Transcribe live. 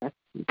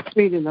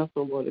Feeding us,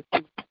 O Lord, to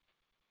keep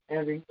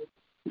every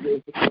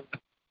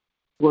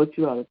what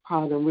you are the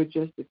potter, and we're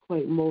just the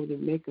clay mold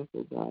and make us,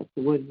 oh God,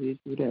 to what it is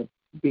you would have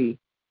to be.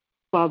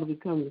 Father, we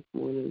come this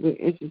morning. We're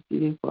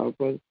interceding for our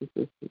brothers and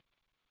sisters,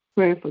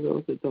 praying for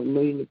those that don't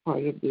know you in the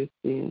pardon of their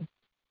sin,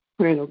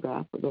 praying, oh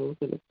God, for those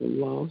that have been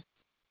lost,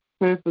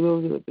 praying for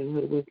those that have been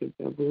hoodwinked and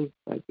bamboozled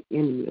by the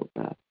enemy, oh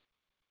God.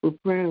 We're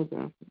praying, oh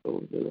God, for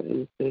those that are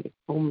in a state of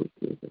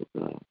homelessness, oh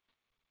God.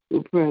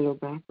 We're praying, oh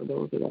God, for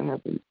those that are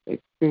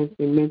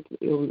experiencing mental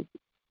illness, oh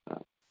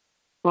God.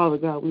 Father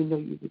God, we know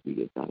you to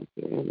be a doctor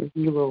and a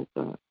healer, oh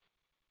God.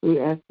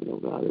 We're asking, oh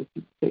God, that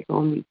you take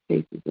on these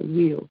cases and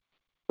heal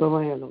the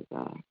land, oh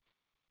God.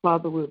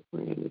 Father, we're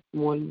praying this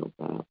morning, oh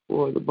God,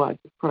 for the body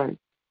of Christ.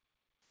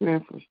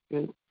 Praying for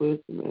strength,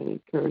 wisdom,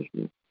 and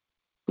encouragement.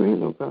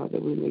 Praying, oh God,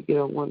 that we may get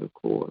on one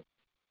accord,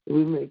 that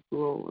we may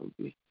grow and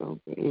be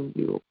stronger in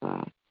you, oh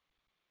God.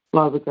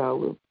 Father God,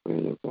 we're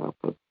praying, oh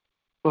God,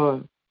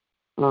 for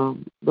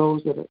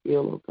those that are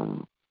ill, oh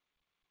God.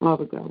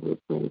 Father God, we're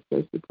praying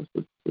especially for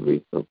Sister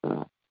Teresa, oh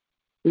God.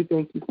 We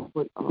thank you for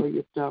what all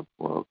you've done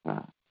for, oh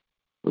God.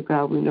 Oh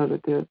God, we know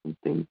that there are some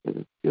things that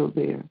are still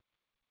there.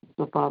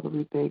 So, Father,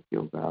 we thank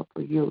you, oh God,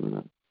 for healing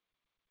us.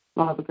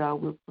 Father God,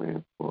 we're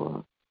praying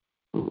for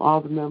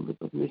all the members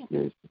of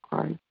Missionaries for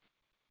Christ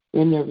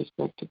in their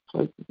respective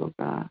places, oh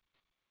God.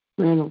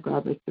 Praying, oh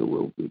God, that your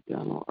will be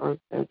done on earth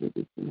as it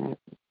is in heaven.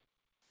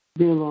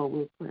 Dear Lord,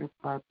 we're praying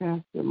for our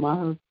pastor, my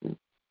husband,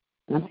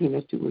 and I think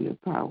that you will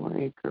empower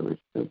and encourage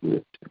the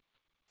lifter.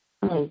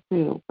 Pray,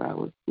 oh God,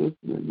 with wisdom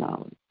and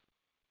knowledge.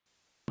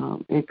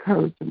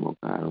 Encourage them, oh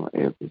God, on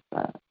every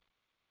side.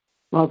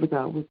 Father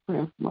God, we're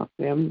praying for my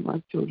family,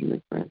 my children,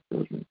 and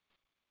grandchildren.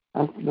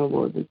 I ask the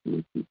Lord that you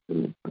would keep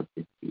them in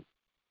perfect peace.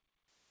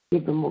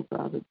 Give them, oh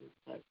God, a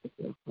desire of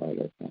their heart,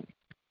 oh God.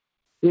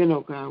 Then,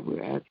 oh God,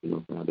 we're asking,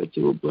 oh God, that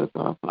you will bless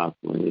our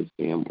apostle and his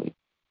family.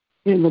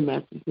 In the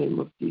master's name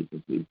of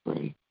Jesus, we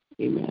pray.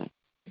 Amen.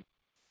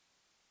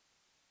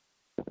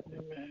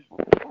 Amen.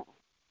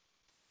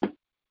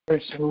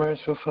 Gracious and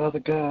merciful Father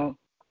God,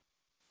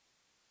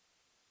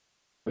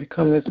 we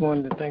come this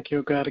morning to thank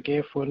you, God,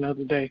 again for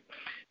another day.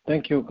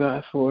 Thank you,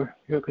 God, for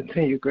your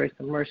continued grace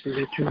and mercy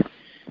that you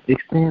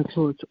extend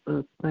towards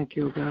us. Thank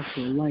you, God,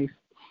 for life,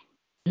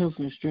 health,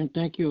 and strength.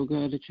 Thank you,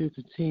 God, that you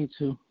continue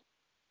to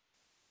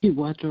keep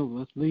watch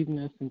over us, leading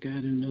us and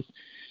guiding us,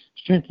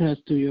 strengthening us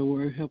through your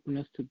word, helping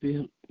us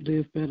to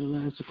live better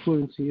lives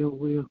according to your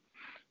will.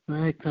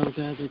 I ask, God,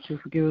 that you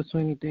forgive us for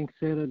anything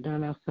said or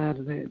done outside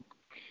of that,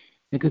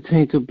 and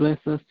continue to bless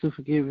us to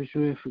forgive as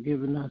you have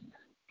forgiven us.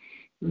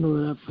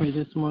 Lord, I pray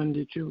this morning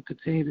that you will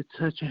continue to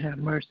touch and have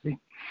mercy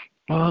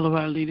all of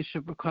our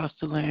leadership across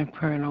the land,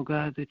 praying, oh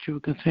God, that you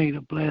will continue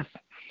to bless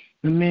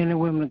the men and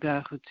women of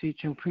God who teach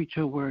and preach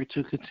your word,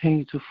 to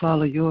continue to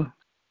follow your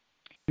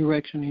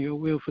direction and your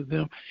will for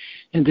them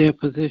in their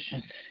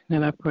positions.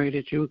 And I pray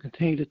that you will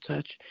continue to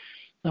touch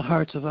the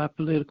hearts of our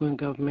political and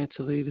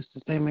governmental leaders,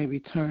 that they may be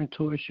turned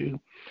towards you,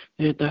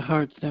 that their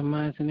hearts, their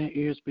minds, and their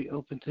ears be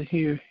open to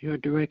hear your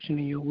direction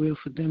and your will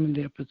for them in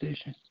their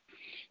positions.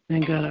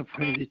 And God, I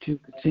pray that you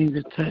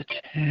continue to touch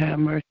and have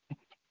mercy.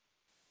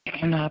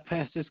 And our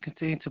pastors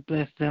continue to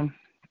bless them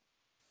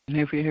in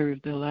every area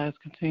of their lives.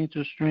 Continue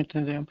to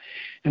strengthen them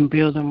and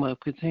build them up.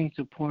 Continue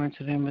to pour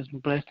into them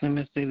and bless them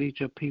as they lead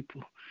your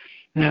people.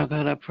 Now,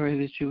 God, I pray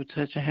that you would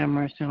touch and have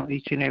mercy on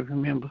each and every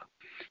member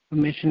of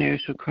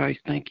Missionaries for Christ.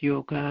 Thank you,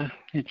 O God,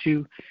 that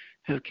you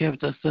have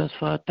kept us thus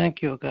far.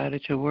 Thank you, O God,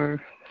 that your word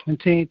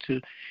continue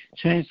to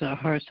change our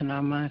hearts and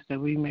our minds, that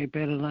we may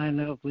better line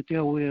up with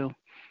your will,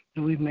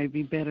 that we may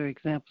be better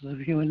examples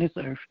of you in this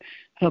earth,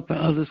 helping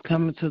others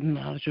come into the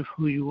knowledge of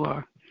who you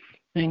are.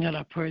 And God,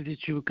 I pray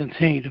that you will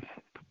continue to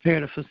prepare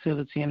the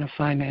facility and the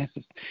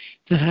finances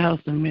to house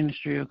the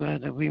ministry, oh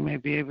God, that we may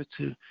be able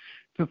to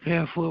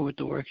prepare forward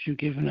the works you've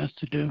given us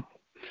to do.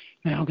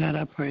 Now, God,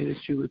 I pray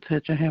that you would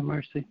touch and have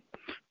mercy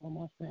on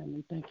my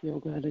family. Thank you, oh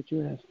God, that you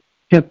have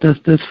kept us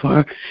this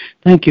far.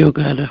 Thank you, oh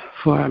God,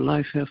 for our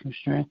life, health, and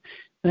strength.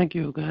 Thank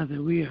you, oh God,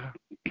 that we are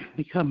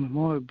becoming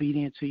more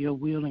obedient to your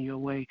will and your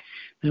way,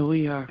 that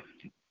we are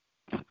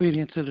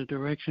obedient to the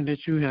direction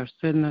that you have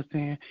set us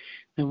in,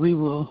 that we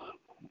will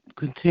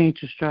continue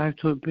to strive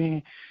toward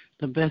being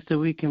the best that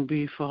we can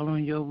be,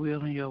 following your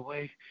will and your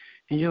way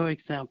and your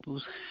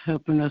examples,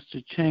 helping us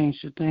to change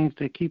the things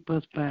that keep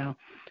us bound,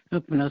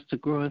 helping us to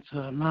grow into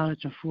a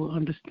knowledge and full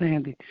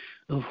understanding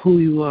of who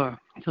you are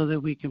so that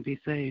we can be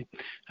saved.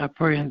 I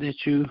pray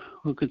that you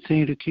will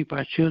continue to keep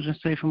our children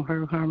safe from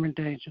hurt, harm, and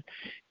danger.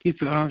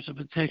 Keep your arms of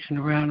protection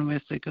around them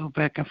as they go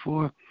back and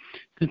forth.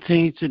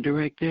 Continue to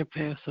direct their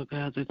path, so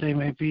God, that they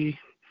may be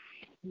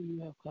who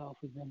you have called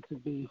for them to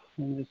be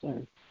in this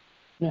earth.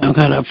 Now,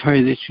 God, I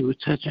pray that you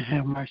would touch and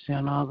have mercy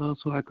on all those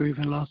who are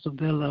grieving loss of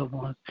their loved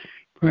ones.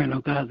 Praying,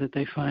 oh God, that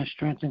they find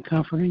strength and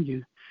comfort in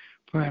you.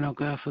 Praying, oh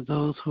God, for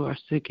those who are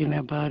sick in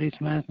their bodies,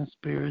 minds, and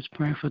spirits.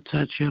 Praying for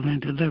touch, healing,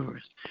 and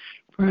deliverance.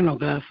 Praying, oh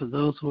God, for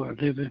those who are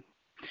living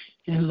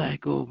in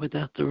lack or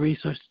without the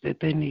resources that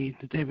they need,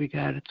 that they be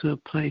guided to a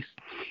place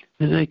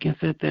that they can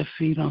set their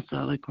feet on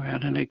solid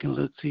ground and they can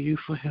look to you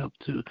for help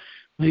to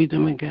lead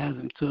them and guide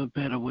them to a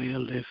better way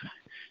of living.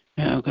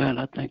 Now, God,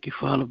 I thank you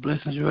for all the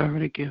blessings you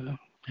already given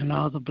and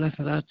all the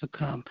blessings are to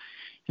come.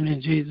 And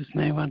in Jesus'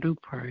 name I do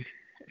pray.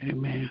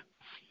 Amen.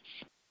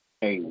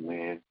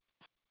 Amen.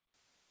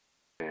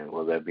 And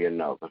will there be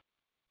another?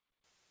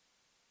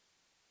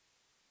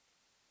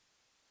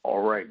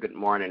 All right. Good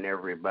morning,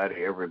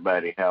 everybody.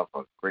 Everybody have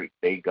a great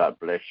day. God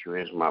bless you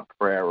is my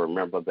prayer.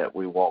 Remember that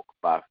we walk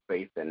by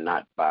faith and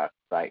not by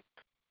sight.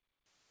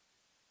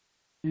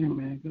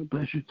 Amen. God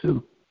bless you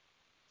too.